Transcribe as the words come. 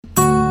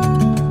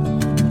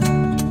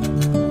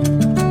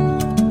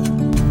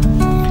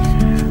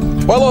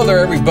Well, hello there,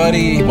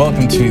 everybody.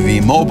 Welcome to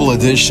the mobile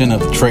edition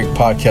of the Drake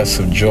Podcast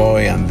of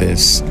Joy on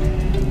this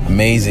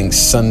amazing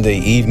Sunday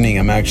evening.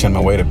 I'm actually on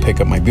my way to pick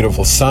up my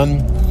beautiful son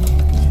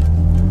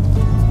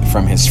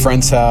from his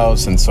friend's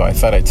house, and so I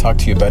thought I'd talk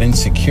to you about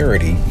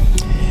insecurity.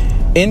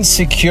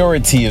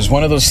 Insecurity is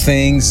one of those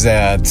things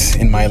that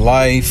in my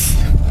life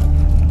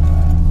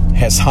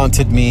has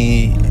haunted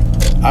me,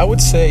 I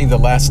would say, the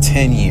last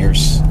 10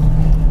 years.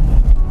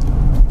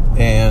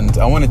 And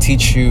I want to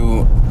teach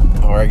you,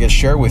 or I guess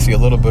share with you a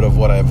little bit of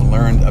what I've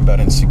learned about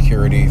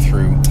insecurity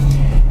through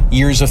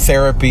years of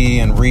therapy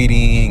and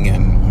reading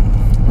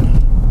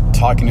and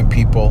talking to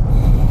people.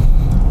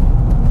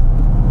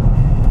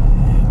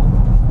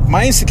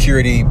 My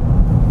insecurity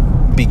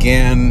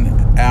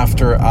began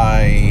after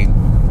I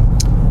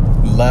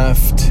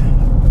left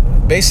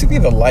basically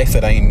the life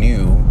that I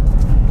knew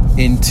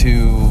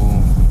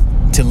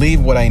to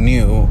leave what I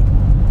knew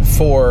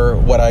for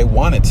what I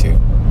wanted to.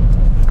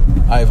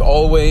 I've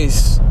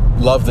always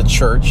loved the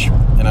church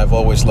and I've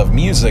always loved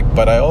music,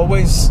 but I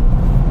also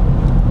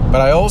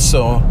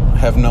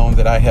have known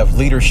that I have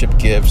leadership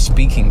gifts,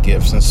 speaking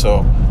gifts, and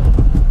so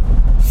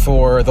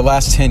for the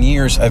last 10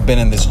 years I've been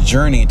in this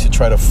journey to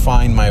try to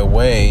find my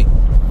way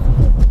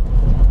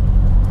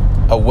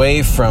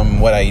away from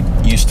what I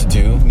used to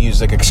do,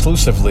 music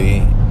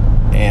exclusively,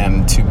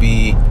 and to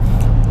be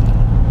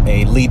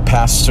a lead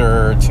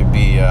pastor, to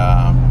be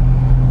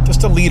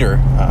just a leader,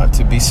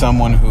 to be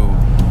someone who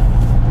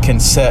can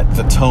set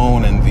the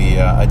tone and the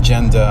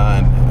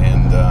agenda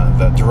and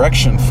the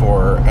direction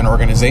for an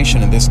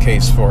organization, in this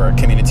case for a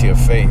community of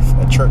faith,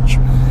 a church.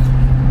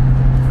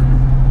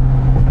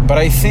 But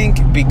I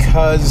think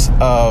because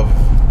of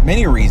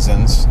many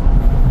reasons,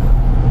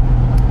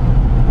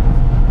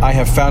 I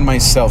have found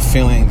myself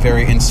feeling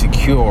very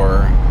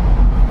insecure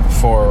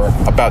for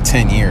about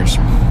 10 years.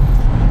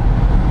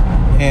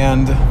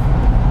 And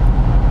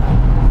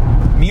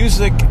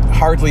music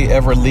hardly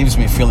ever leaves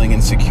me feeling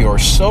insecure,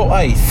 so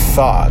I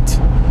thought.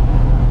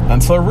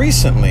 Until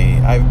recently,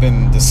 I've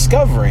been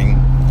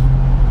discovering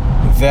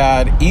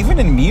that even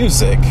in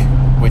music,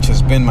 which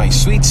has been my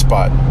sweet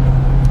spot,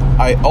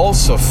 I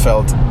also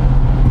felt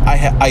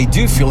I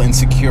do feel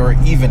insecure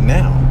even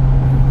now.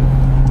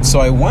 So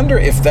I wonder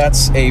if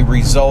that's a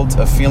result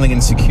of feeling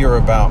insecure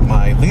about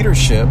my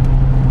leadership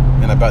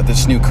and about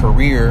this new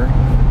career,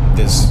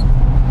 this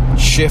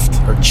shift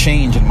or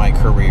change in my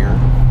career,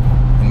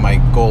 and my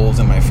goals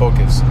and my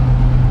focus,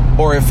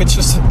 or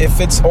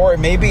or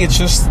maybe it's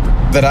just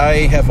that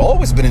I have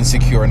always been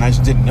insecure and I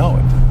just didn't know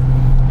it.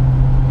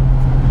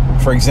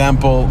 For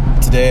example,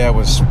 today I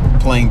was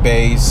playing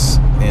bass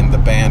in the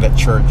band at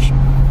church,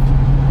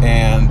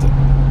 and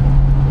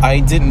I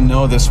didn't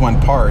know this one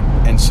part,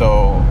 and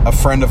so a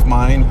friend of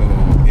mine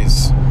who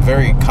is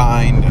very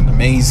kind and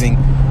amazing,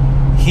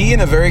 he in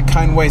a very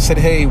kind way said,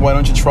 "Hey, why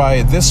don't you try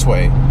it this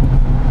way?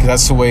 Because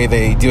that's the way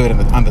they do it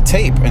on the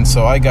tape." And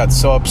so I got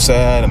so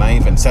upset, and I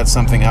even said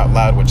something out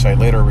loud, which I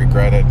later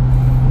regretted,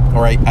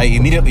 or I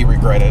immediately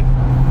regretted.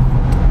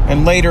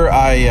 And later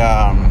I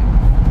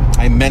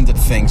mended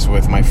things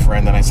with my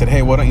friend, and I said,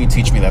 "Hey, why don't you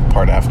teach me that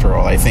part after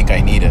all? I think I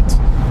need it."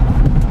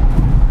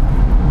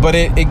 But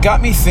it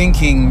got me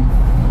thinking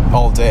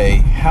all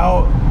day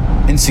how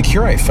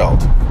insecure I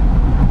felt.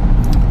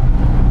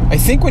 I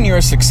think when you're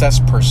a success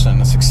person,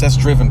 a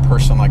success-driven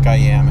person like I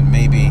am, and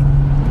maybe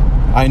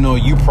I know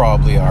you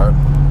probably are,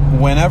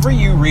 whenever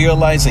you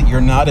realize that you're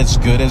not as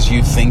good as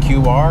you think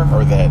you are,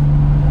 or that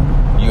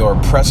your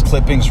press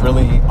clippings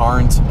really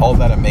aren't all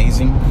that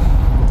amazing,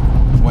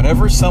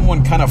 whenever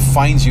someone kind of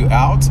finds you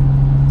out,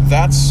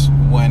 that's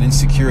when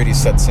insecurity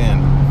sets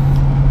in.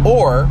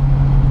 Or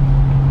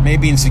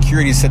maybe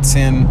insecurity sets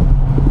in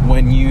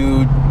when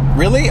you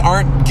really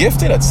aren't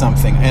gifted at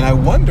something. And I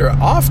wonder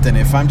often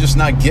if I'm just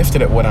not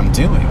gifted at what I'm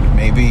doing.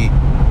 Maybe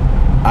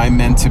I'm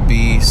meant to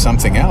be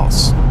something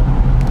else.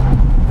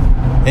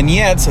 And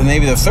yet, and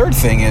maybe the third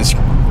thing is,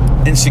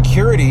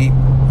 insecurity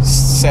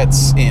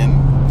sets in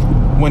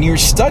when you're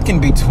stuck in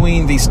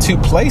between these two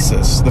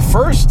places. The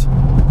first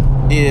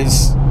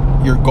is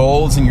your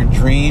goals and your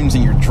dreams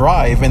and your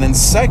drive. And then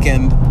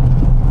second,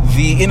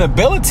 the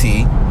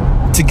inability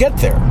to get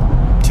there,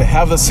 to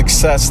have the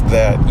success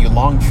that you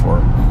long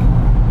for.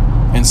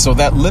 And so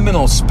that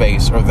liminal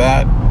space, or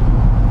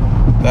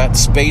that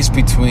space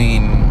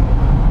between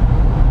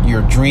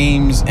your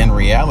dreams and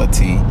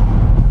reality,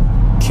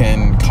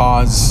 can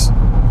cause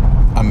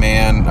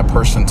a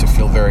person to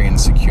feel very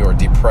insecure,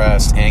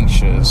 depressed,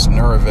 anxious,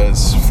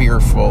 nervous,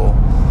 fearful,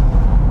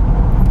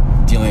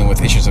 dealing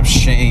with issues of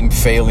shame,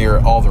 failure,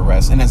 all the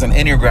rest. And as an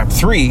Enneagram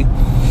 3,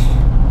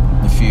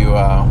 if you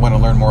want to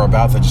learn more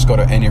about that, just go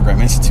to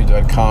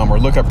EnneagramInstitute.com or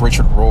look up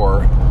Richard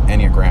Rohr,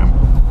 Enneagram.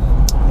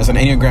 As an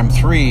Enneagram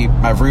 3,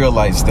 I've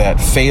realized that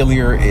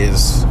failure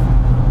is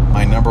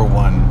my number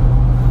one,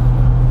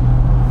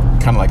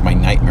 kind of like my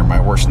nightmare, my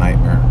worst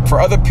nightmare.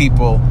 For other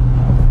people,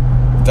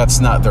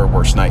 that's not their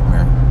worst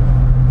nightmare.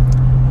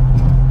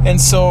 And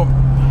so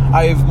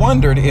I've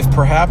wondered if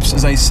perhaps,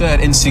 as I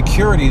said,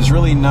 insecurity is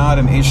really not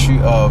an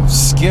issue of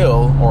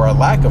skill or a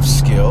lack of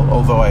skill,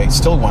 although I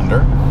still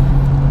wonder,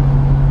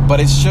 but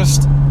it's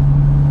just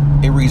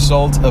a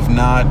result of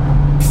not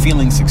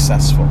feeling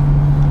successful,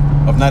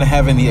 of not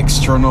having the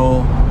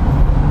external,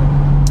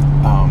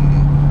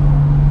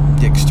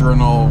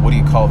 what do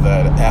you call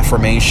that,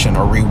 affirmation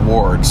or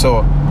reward. So,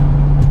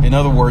 in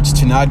other words,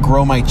 to not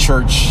grow my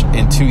church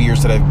in 2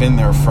 years that I've been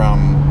there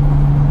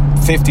from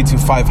 50 to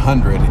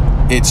 500,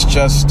 it's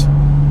just,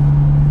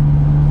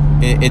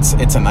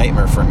 it's a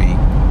nightmare for me.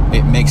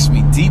 It makes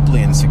me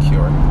deeply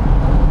insecure.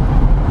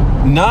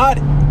 Not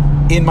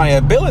in my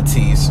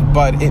abilities,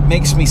 but it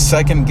makes me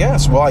second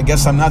guess. Well, I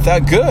guess I'm not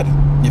that good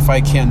if I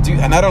can't do.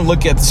 And I don't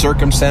look at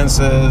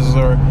circumstances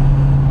or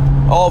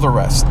all the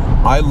rest.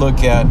 I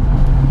look at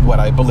what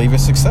I believe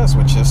is success,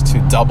 which is to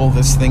double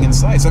this thing in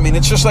size. I mean,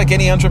 it's just like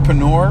any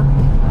entrepreneur,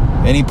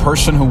 any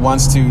person who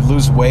wants to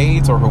lose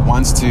weight or who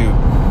wants to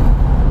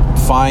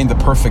find the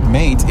perfect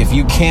mate. If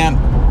you can't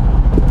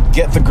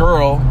get the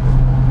girl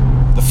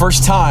the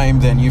first time,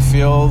 then you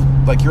feel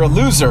like you're a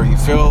loser. You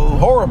feel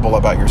horrible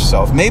about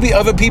yourself. Maybe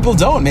other people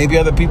don't. Maybe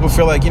other people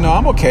feel like,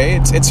 I'm okay.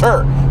 It's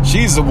her.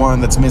 She's the one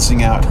that's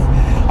missing out.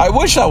 I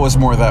wish I was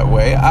more that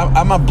way.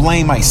 I'm a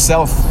blame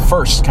myself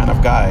first kind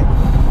of guy.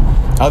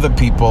 Other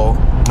people,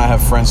 I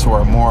have friends who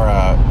are more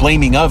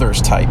blaming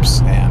others types,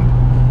 and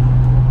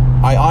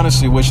I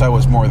honestly wish I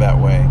was more that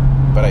way.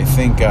 But I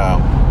think, I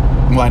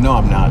know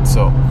I'm not.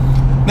 So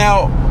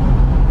now,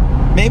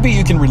 maybe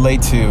you can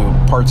relate to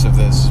parts of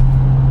this.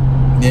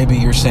 Maybe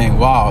you're saying,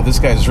 wow, this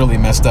guy's really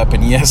messed up,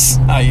 and yes,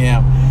 I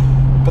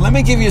am. But let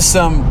me give you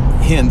some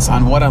hints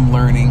on what I'm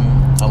learning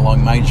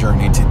along my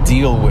journey to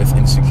deal with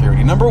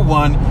insecurity. Number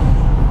one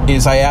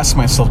is I ask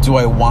myself, do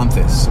I want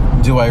this?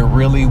 Do I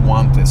really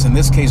want this? In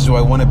this case, do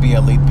I want to be a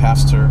lead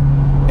pastor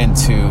and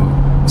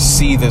to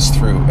see this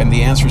through? And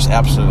the answer is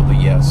absolutely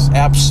yes.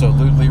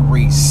 Absolutely,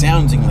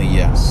 resoundingly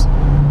yes.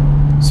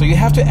 So you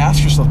have to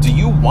ask yourself, do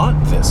you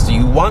want this? Do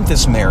you want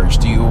this marriage?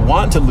 Do you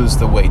want to lose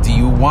the weight? Do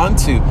you want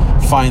to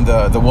find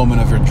the woman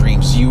of your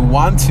dreams? Do you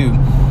want to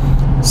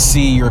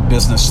see your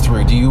business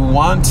through? Do you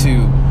want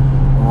to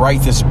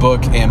write this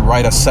book and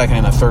write a second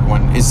and a third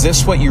one? Is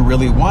this what you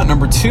really want?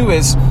 Number two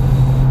is,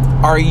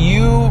 are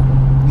you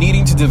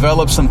needing to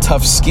develop some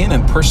tough skin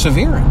and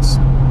perseverance?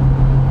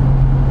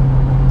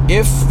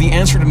 If the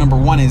answer to number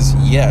one is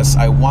yes,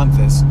 I want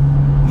this,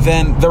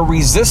 then the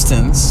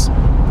resistance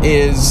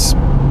is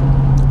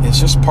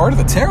just part of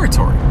the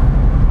territory.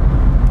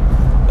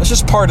 That's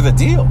just part of the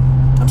deal.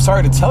 I'm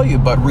sorry to tell you,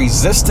 but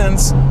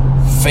resistance,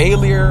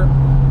 failure,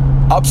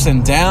 ups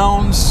and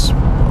downs,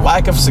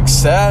 lack of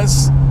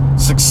success,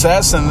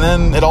 and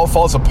then it all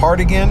falls apart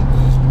again.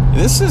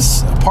 This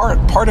is part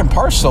and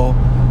parcel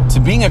to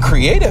being a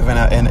creative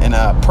and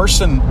a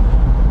person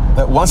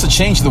that wants to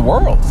change the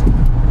world.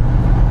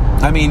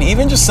 I mean,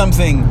 even just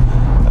something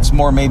that's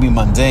more maybe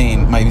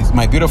mundane.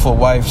 My beautiful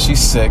wife,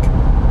 she's sick,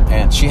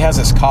 and she has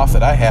this cough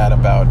that I had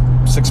about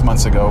 6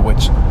 months ago,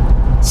 which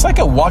it's like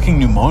a walking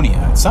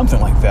pneumonia. It's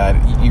something like that.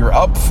 You're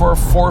up for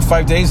 4 or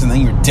 5 days, and then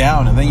you're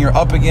down, and then you're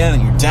up again,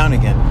 and you're down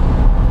again.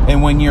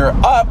 And when you're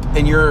up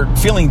and you're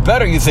feeling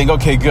better, you think,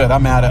 okay, good,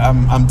 I'm at it.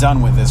 I'm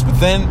done with this. But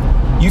then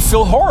you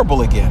feel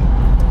horrible again.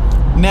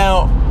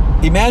 Now,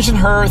 imagine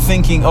her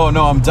thinking, oh,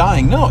 no, I'm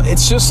dying. No,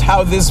 it's just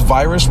how this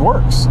virus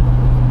works.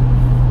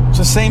 It's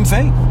the same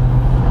thing.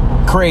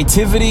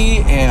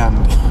 Creativity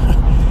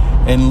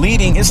and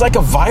leading is like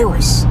a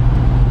virus.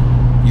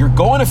 You're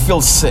going to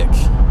feel sick,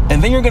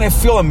 and then you're going to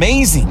feel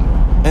amazing,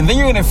 and then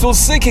you're going to feel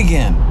sick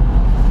again,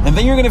 and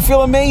then you're going to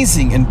feel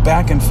amazing, and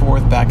back and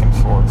forth, back and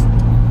forth.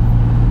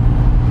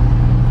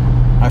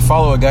 I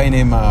follow a guy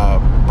named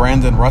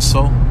Brandon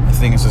Russell, I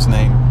think is his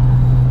name,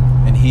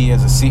 and he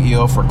is a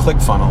CEO for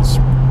ClickFunnels,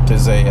 which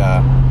is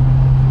a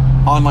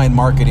online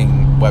marketing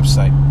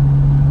website.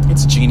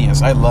 It's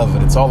genius. I love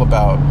it. It's all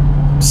about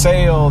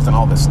sales and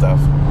all this stuff.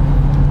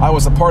 I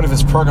was a part of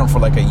his program for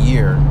like a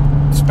year,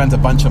 spent a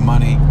bunch of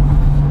money,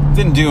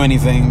 didn't do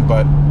anything,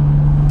 but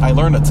I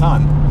learned a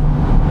ton.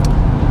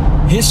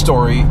 His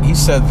story, he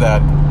said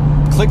that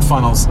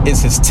ClickFunnels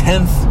is his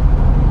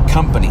 10th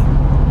company.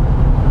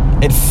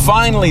 It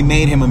finally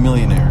made him a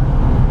millionaire.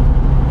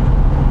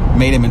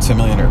 Made him into a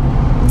millionaire.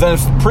 The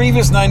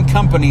previous 9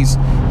 companies,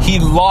 he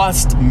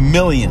lost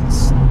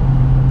millions.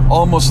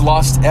 Almost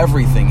lost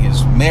everything.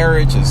 His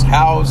marriage, his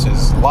house,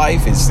 his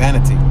life, his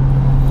sanity.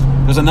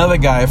 There's another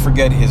guy, I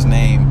forget his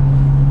name,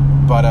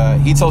 but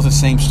he tells the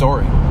same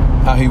story.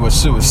 How he was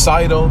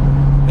suicidal,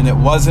 and it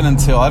wasn't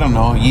until, I don't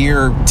know,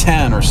 year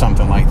 10 or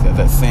something like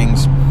that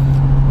things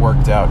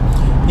worked out.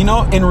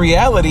 In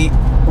reality,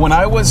 when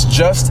I was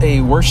just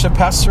a worship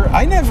pastor,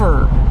 I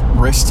never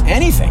risked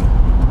anything.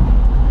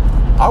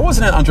 I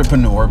wasn't an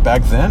entrepreneur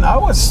back then. I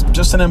was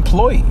just an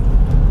employee.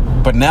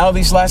 But now,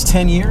 these last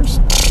 10 years,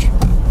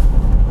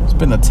 it's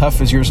been the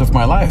toughest years of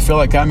my life. I feel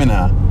like I'm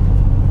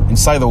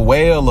inside the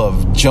whale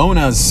of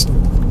Jonah's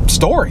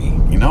story,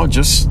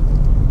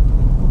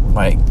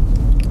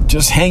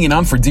 just hanging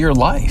on for dear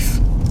life.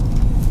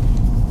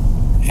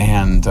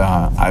 And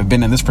I've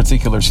been in this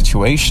particular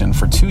situation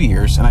for 2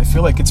 years, and I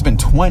feel like it's been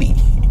 20.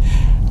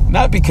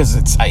 Not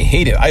because I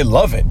hate it, I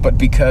love it, but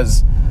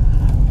because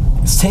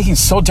it's taking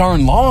so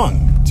darn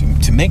long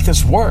to make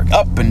this work.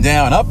 Up and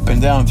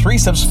down, 3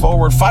 steps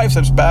forward, 5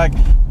 steps back,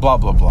 blah,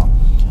 blah, blah.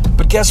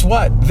 But guess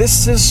what?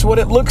 This is what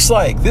it looks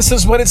like. This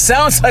is what it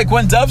sounds like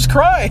when doves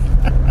cry.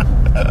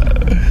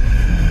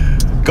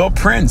 Go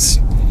Prince.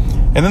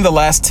 And then the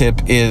last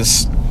tip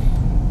is,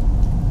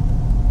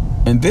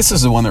 and this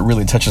is the one that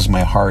really touches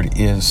my heart,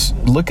 is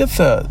look at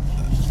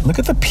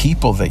the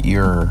people that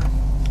you're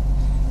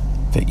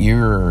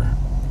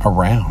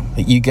around,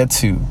 that you get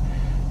to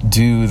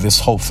do this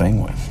whole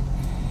thing with.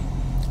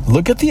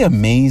 Look at the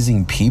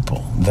amazing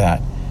people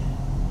that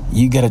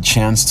you get a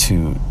chance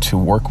to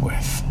work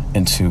with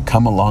and to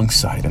come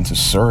alongside and to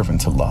serve and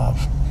to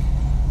love.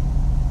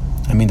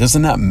 I mean,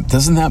 doesn't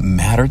that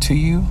matter to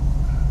you?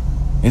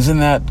 Isn't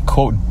that,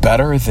 quote,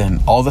 better than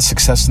all the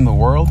success in the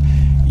world?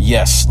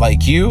 Yes,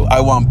 like you,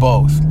 I want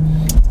both.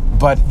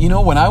 But,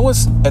 when I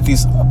was at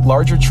these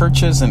larger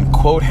churches and,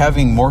 quote,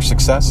 having more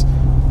success,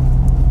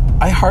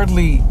 I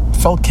hardly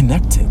felt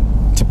connected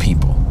to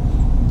people.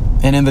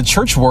 And in the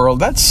church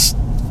world, that's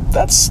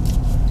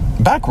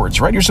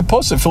backwards, right? You're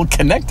supposed to feel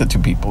connected to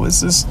people.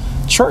 This is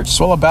church. It's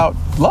all about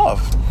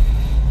love.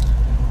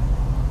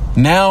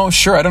 Now,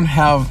 sure, I don't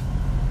have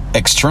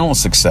external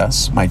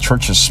success. My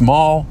church is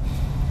small.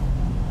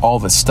 All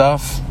this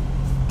stuff.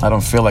 I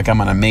don't feel like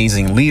I'm an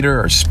amazing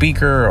leader or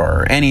speaker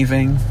or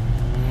anything.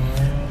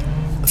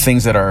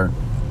 Things that are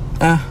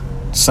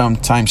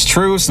sometimes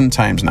true,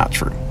 sometimes not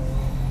true.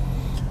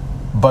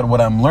 But what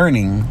I'm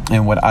learning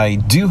and what I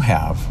do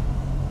have,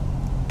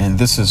 and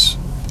this is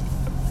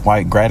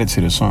why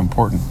gratitude is so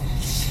important,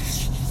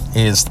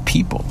 is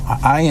people.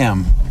 I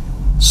am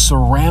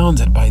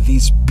surrounded by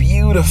these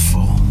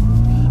beautiful,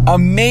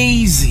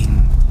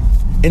 amazing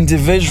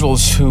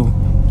individuals who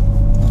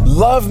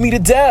love me to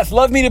death,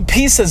 love me to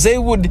pieces. They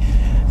would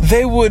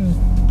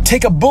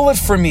take a bullet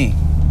for me.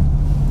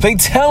 They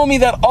tell me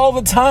that all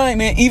the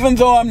time, even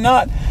though I'm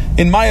not,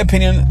 in my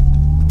opinion,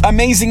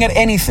 amazing at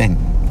anything,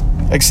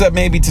 except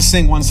maybe to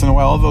sing once in a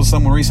while, although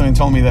someone recently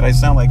told me that I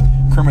sound like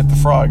Kermit the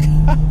Frog.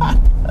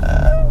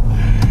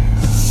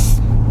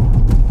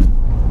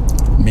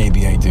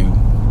 Maybe I do.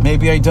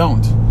 Maybe I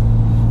don't.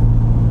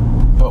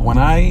 But when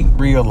I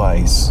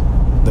realize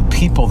the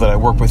people that I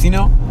work with,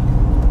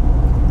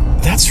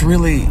 that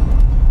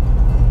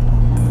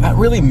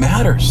really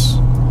matters.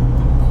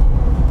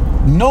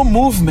 No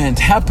movement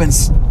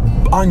happens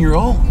on your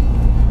own.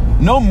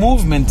 No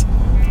movement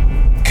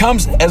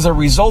comes as a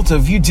result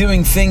of you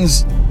doing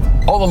things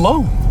all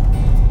alone.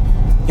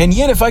 And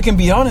yet, if I can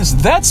be honest,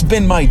 that's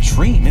been my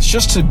dream. It's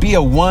just to be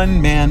a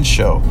one-man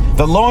show.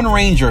 The Lone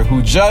Ranger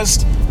who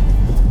just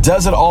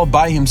does it all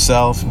by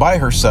himself, by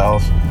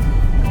herself.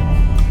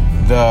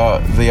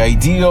 The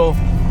ideal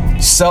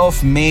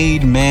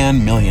self-made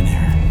man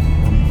millionaire.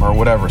 Or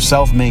whatever,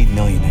 self-made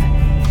millionaire.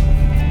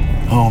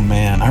 Oh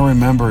man, I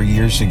remember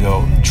years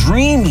ago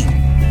dreaming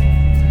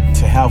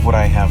to have what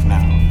I have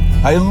now.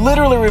 I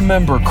literally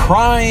remember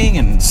crying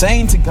and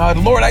saying to God,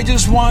 Lord, I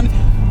just want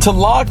to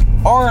lock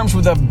arms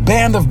with a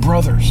band of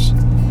brothers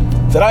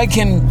that I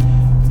can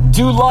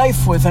do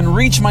life with and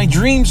reach my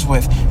dreams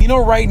with.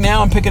 Right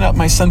now I'm picking up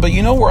my son, but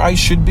where I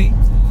should be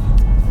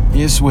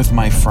is with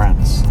my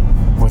friends,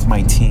 with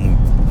my team.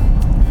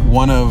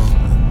 One of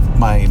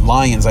my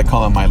lions, I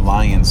call them my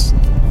lions,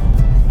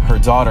 her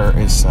daughter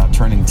is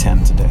turning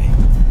 10 today.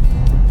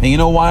 And you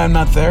know why I'm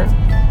not there?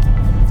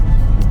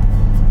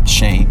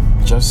 Shame.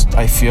 Just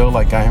I feel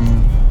like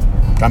I'm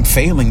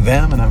failing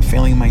them, and I'm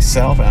failing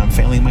myself, and I'm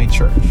failing my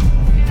church.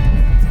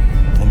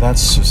 And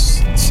that's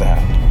just sad.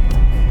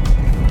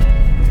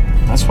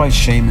 That's why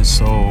shame is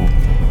so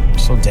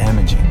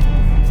damaging.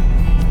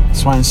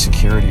 That's why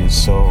insecurity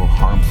is so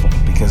harmful,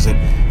 because it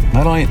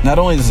not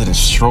only does it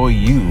destroy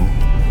you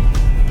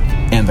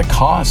and the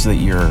cause that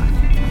you're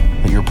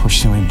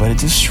pursuing, but it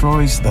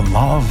destroys the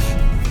love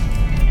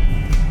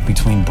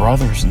between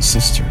brothers and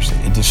sisters.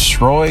 It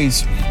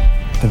destroys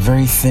the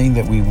very thing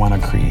that we want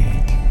to create.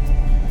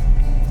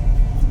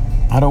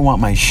 I don't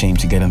want my shame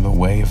to get in the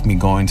way of me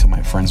going to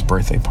my friend's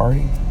birthday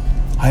party.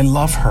 I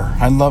love her.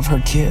 I love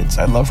her kids.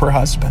 I love her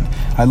husband.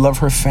 I love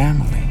her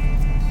family.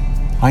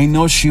 I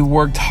know she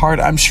worked hard,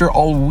 I'm sure,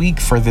 all week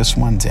for this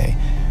one day.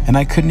 And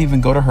I couldn't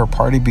even go to her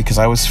party because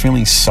I was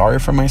feeling sorry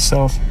for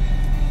myself.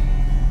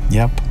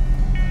 Yep.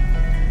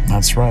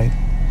 That's right.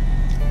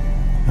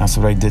 That's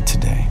what I did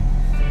today.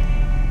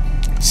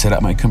 Sit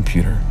at my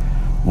computer,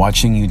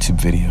 watching YouTube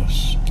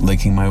videos,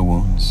 licking my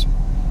wounds,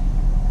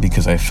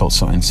 because I felt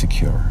so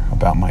insecure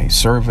about my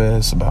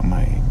service, about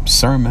my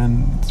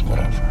sermons,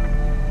 whatever.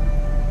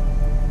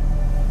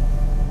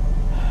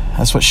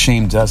 That's what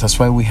shame does. That's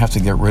why we have to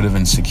get rid of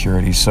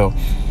insecurity. So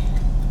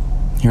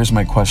here's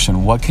my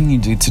question. What can you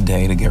do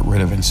today to get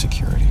rid of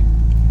insecurity?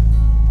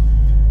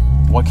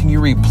 What can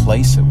you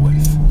replace it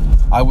with?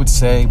 I would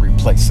say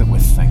replace it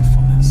with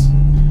thankfulness.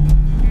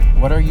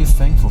 What are you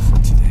thankful for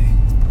today?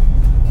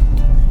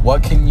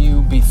 What can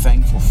you be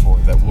thankful for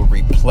that will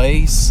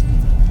replace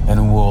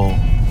and will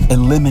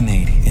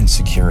eliminate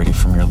insecurity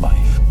from your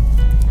life?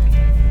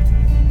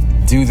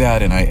 Do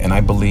that, and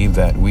I believe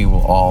that we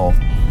will all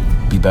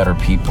be better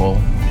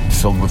people,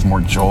 filled with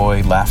more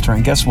joy, laughter,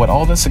 and guess what?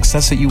 All the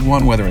success that you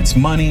want, whether it's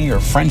money or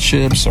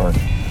friendships or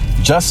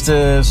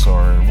justice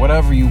or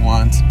whatever you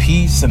want,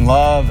 peace and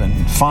love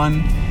and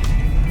fun,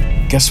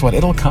 guess what?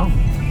 It'll come.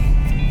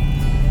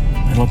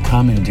 It'll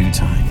come in due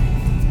time.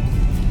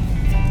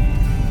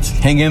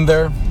 Hang in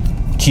there.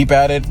 Keep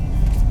at it.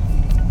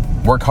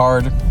 Work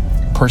hard.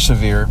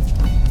 Persevere.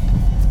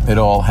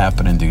 It'll all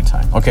happen in due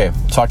time. Okay,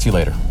 talk to you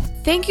later.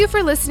 Thank you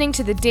for listening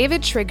to The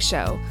David Trigg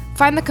Show.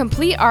 Find the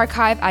complete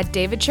archive at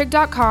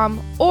davidtrigg.com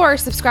or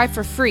subscribe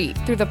for free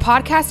through the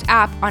podcast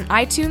app on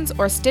iTunes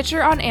or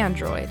Stitcher on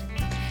Android.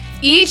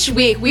 Each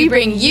week, we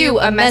bring you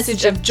a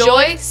message of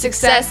joy,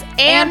 success,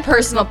 and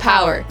personal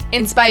power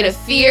in spite of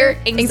fear,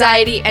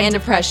 anxiety, and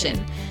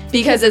depression.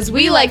 Because as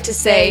we like to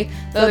say,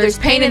 though there's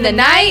pain in the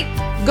night,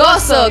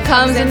 gozo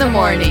comes in the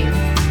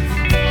morning.